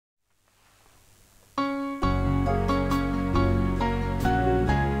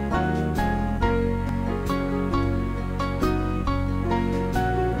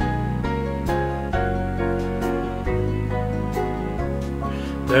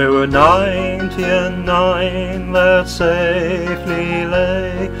There were 99 that safely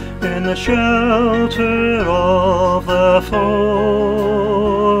lay in the shelter of the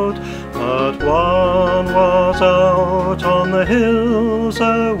fold, but one was out on the hills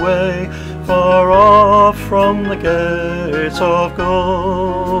away, far off from the gates of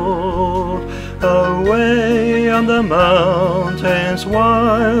gold, away on the mountains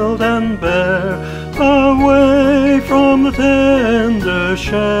wild and bare, away from the tender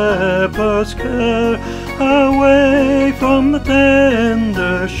shepherd's care, away from the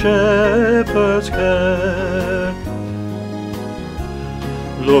tender shepherd's care.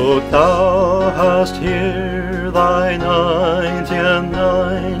 Lord, thou hast here thy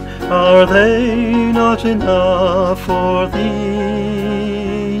 99, are they not enough for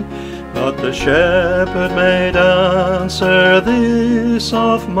thee? But the shepherd made answer, this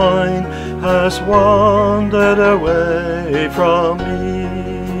of mine has wandered away from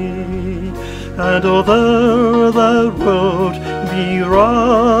me. And although the road be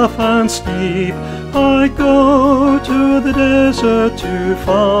rough and steep, I go to the desert to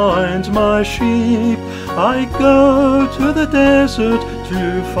find my sheep. I go to the desert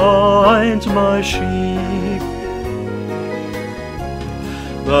to find my sheep.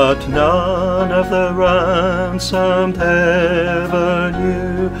 But none of the ransomed ever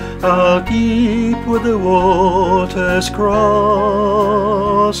knew how deep were the waters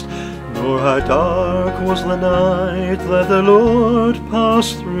crossed, nor how dark was the night that the Lord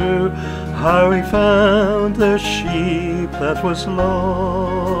passed through, how he found the sheep that was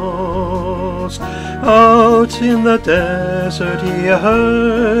lost. Out in the desert he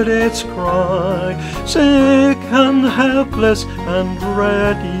heard its cry, sick and helpless and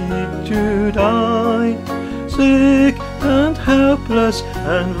ready to die, sick and helpless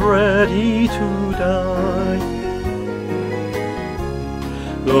and ready to die.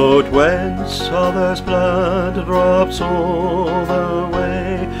 Lord, whence are those blood drops all the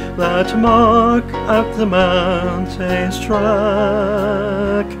way that mark out the mountain's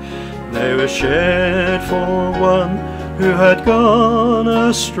track? They were shed for one who had gone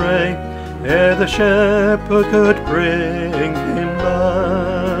astray, ere the shepherd could bring him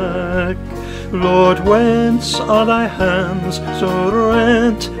back. Lord, whence are thy hands so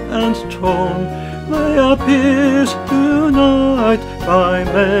rent and torn? They are pierced tonight by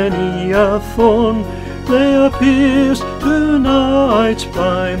many a thorn. They are pierced tonight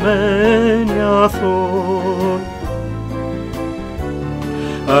by many a thorn.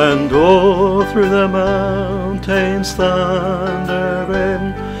 And all through the mountains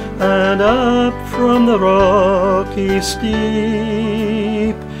thundering, and up from the rocky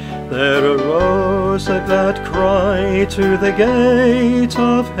steep, there arose a glad cry to the gate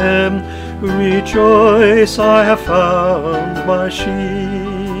of heaven, rejoice, I have found my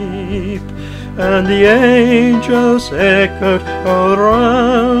sheep. And the angels echoed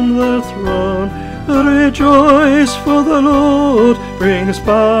around the throne, rejoice, for the Lord brings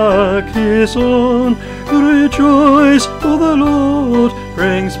back his own. Rejoice, for the Lord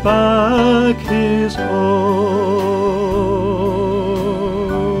brings back his own.